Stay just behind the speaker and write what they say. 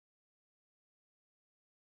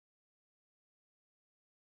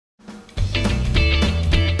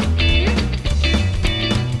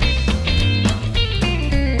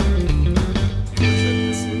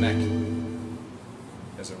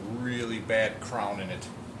crown in it.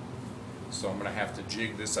 So I'm going to have to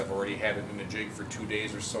jig this. I've already had it in a jig for 2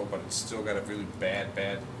 days or so, but it's still got a really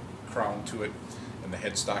bad crown to it, and the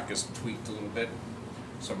headstock is tweaked a little bit.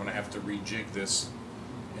 So I'm going to have to rejig this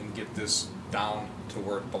and get this down to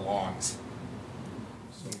where it belongs.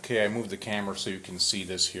 Okay, I moved the camera so you can see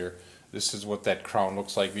this here. This is what that crown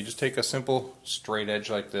looks like. If you just take a simple straight edge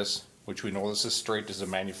like this, which we know this is straight, this is a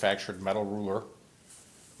manufactured metal ruler,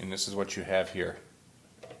 and this is what you have here.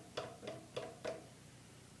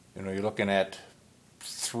 You know, you're looking at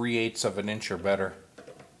 3/8 of an inch or better.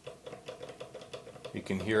 You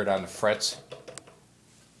can hear it on the frets.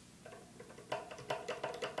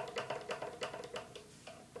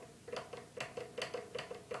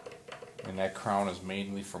 And that crown is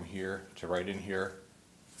mainly from here to right in here.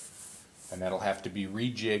 And that'll have to be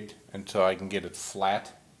rejigged until I can get it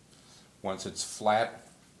flat. Once it's flat,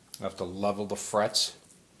 I have to level the frets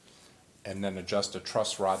and then adjust a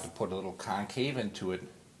truss rod to put a little concave into it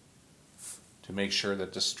to make sure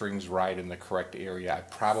that the strings ride in the correct area. I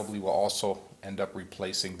probably will also end up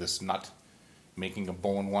replacing this nut, making a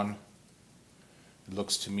bone one. It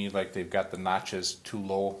looks to me like they've got the notches too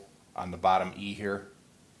low on the bottom E here,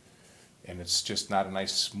 and it's just not a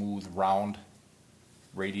nice smooth round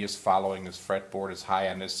radius following this fretboard. Is high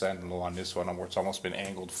on this end and low on this one, where it's almost been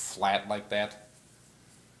angled flat like that.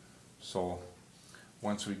 So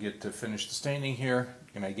once we get to finish the staining here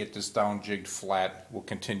and I get this down jigged flat, we'll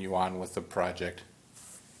continue on with the project.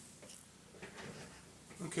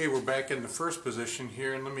 Okay, we're back in the first position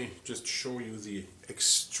here, and let me just show you the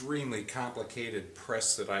extremely complicated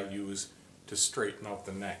press that I use to straighten out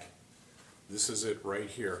the neck. This is it right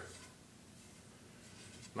here.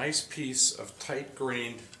 Nice piece of tight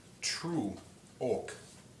grained true oak,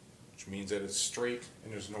 which means that it's straight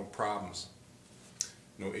and there's no problems.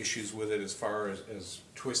 No issues with it as far as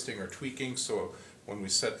twisting or tweaking, so when we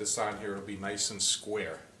set this on here it'll be nice and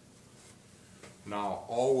square. Now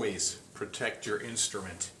always protect your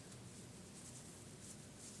instrument.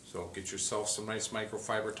 So get yourself some nice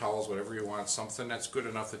microfiber towels, whatever you want, something that's good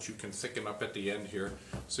enough that you can thicken up at the end here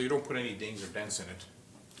so you don't put any dings or dents in it.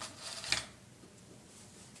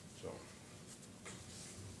 So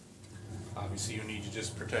obviously you need to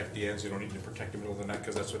just protect the ends, you don't need to protect the middle of the neck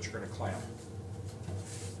because that's what you're going to clamp.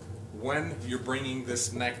 When you're bringing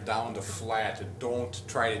this neck down to flat, don't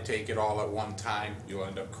try to take it all at one time. You'll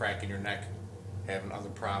end up cracking your neck, having other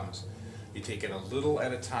problems. You take it a little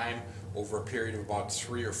at a time over a period of about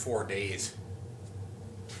 3 or 4 days.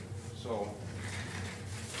 So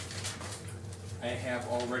I have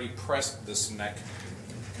already pressed this neck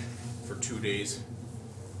for 2 days,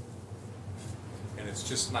 and it's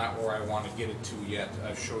just not where I want to get it to yet.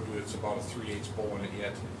 I've showed you it's about a 3/8 bow in it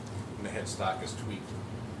yet, and the headstock is tweaked.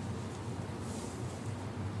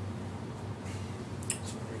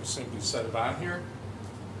 Simply set it on here,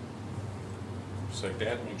 just like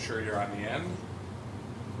that. Make sure you're on the end.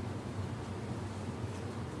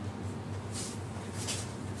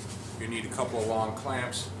 You need a couple of long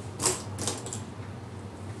clamps.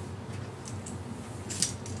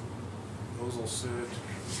 Those will sit.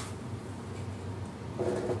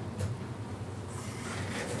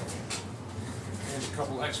 And a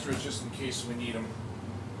couple extras just in case we need them.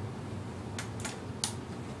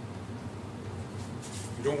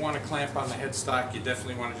 You don't want to clamp on the headstock, you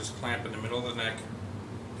definitely want to just clamp in the middle of the neck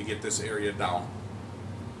to get this area down.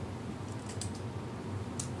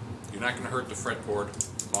 You're not going to hurt the fretboard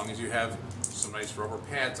as long as you have some nice rubber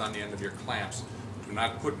pads on the end of your clamps. Do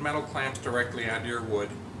not put metal clamps directly onto your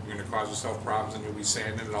wood. You're going to cause yourself problems and you'll be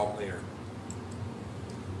sanding it out later.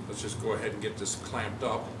 Let's just go ahead and get this clamped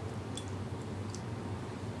up.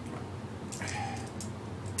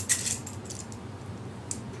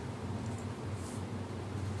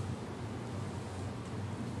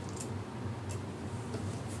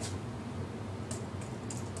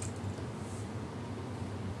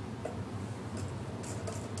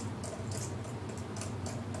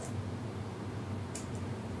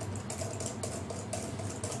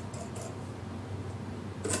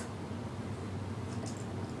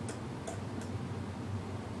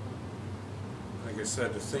 Like I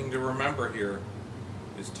said, the thing to remember here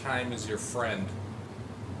is time is your friend.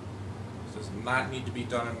 This does not need to be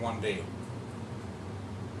done in one day.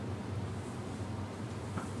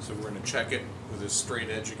 So we're going to check it with this straight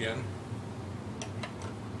edge again.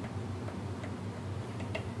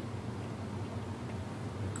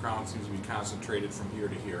 The crown seems to be concentrated from here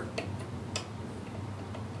to here.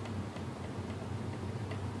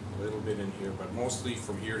 A little bit in here, but mostly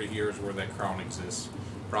from here to here is where that crown exists.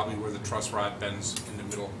 Probably where the truss rod bends in the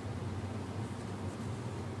middle.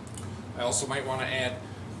 I also might want to add,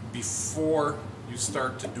 before you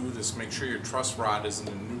start to do this, make sure your truss rod is in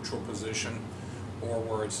a neutral position or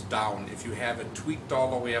where it's down. If you have it tweaked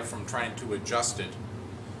all the way up from trying to adjust it,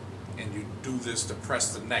 and you do this to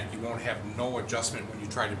press the neck, you won't have no adjustment when you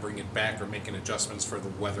try to bring it back or making adjustments for the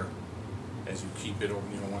weather as you keep it,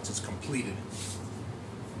 once it's completed.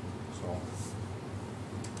 So,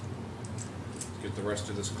 let's get the rest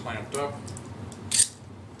of this clamped up.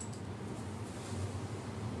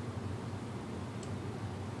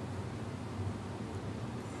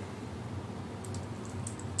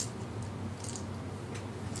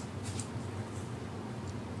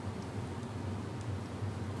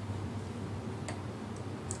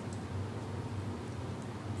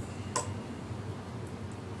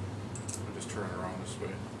 Turn it around this way.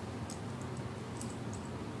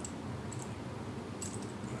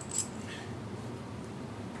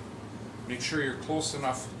 Make sure you're close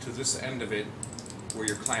enough to this end of it where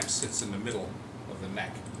your clamp sits in the middle of the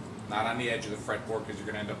neck, not on the edge of the fretboard, because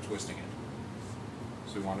you're going to end up twisting it.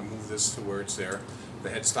 So we want to move this to where it's there. The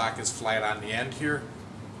headstock is flat on the end here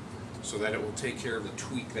so that it will take care of the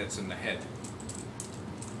tweak that's in the head.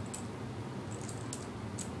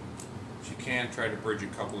 Can try to bridge a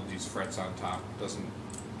couple of these frets on top. It's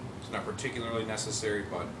not particularly necessary,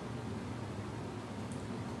 but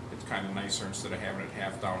it's kind of nicer instead of having it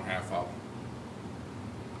half down, half up.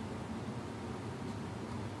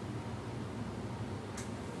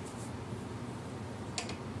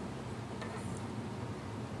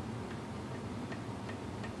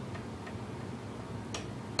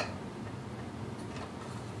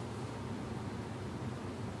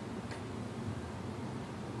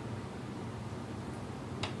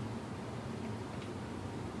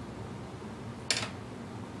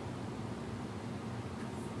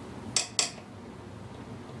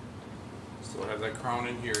 Still have that crown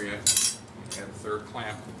in here yet. Add a third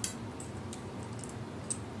clamp.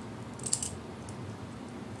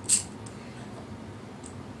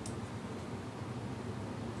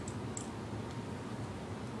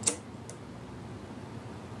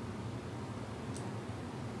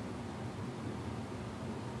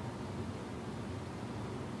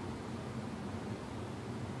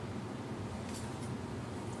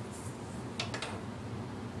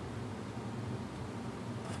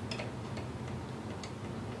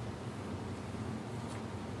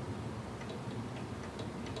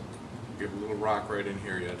 Give a little rock right in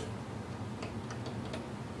here yet.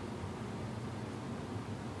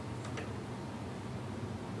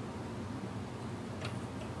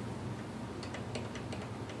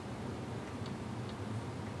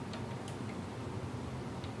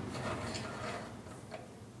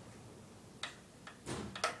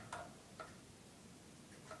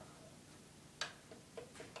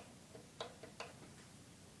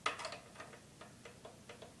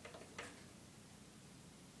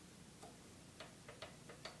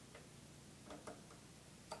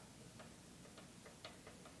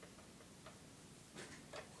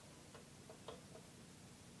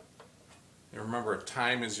 And remember,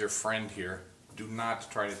 time is your friend here. Do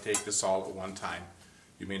not try to take this all at one time.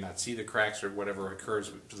 You may not see the cracks or whatever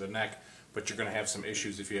occurs to the neck, but you're going to have some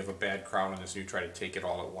issues if you have a bad crown on this and you try to take it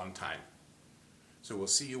all at one time. So we'll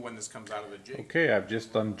see you when this comes out of the jig. Okay, I've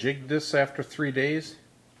just unjigged this after 3 days,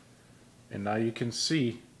 and now you can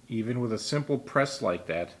see, even with a simple press like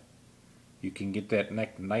that, you can get that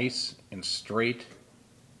neck nice and straight.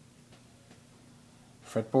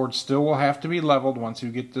 Fretboard still will have to be leveled once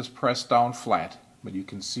you get this pressed down flat, but you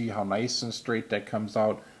can see how nice and straight that comes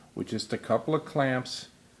out with just a couple of clamps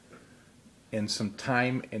and some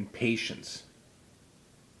time and patience.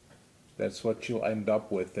 That's what you'll end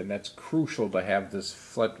up with, and that's crucial to have this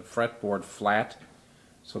fretboard flat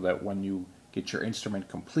so that when you get your instrument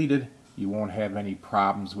completed, you won't have any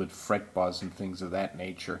problems with fret buzz and things of that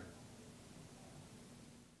nature.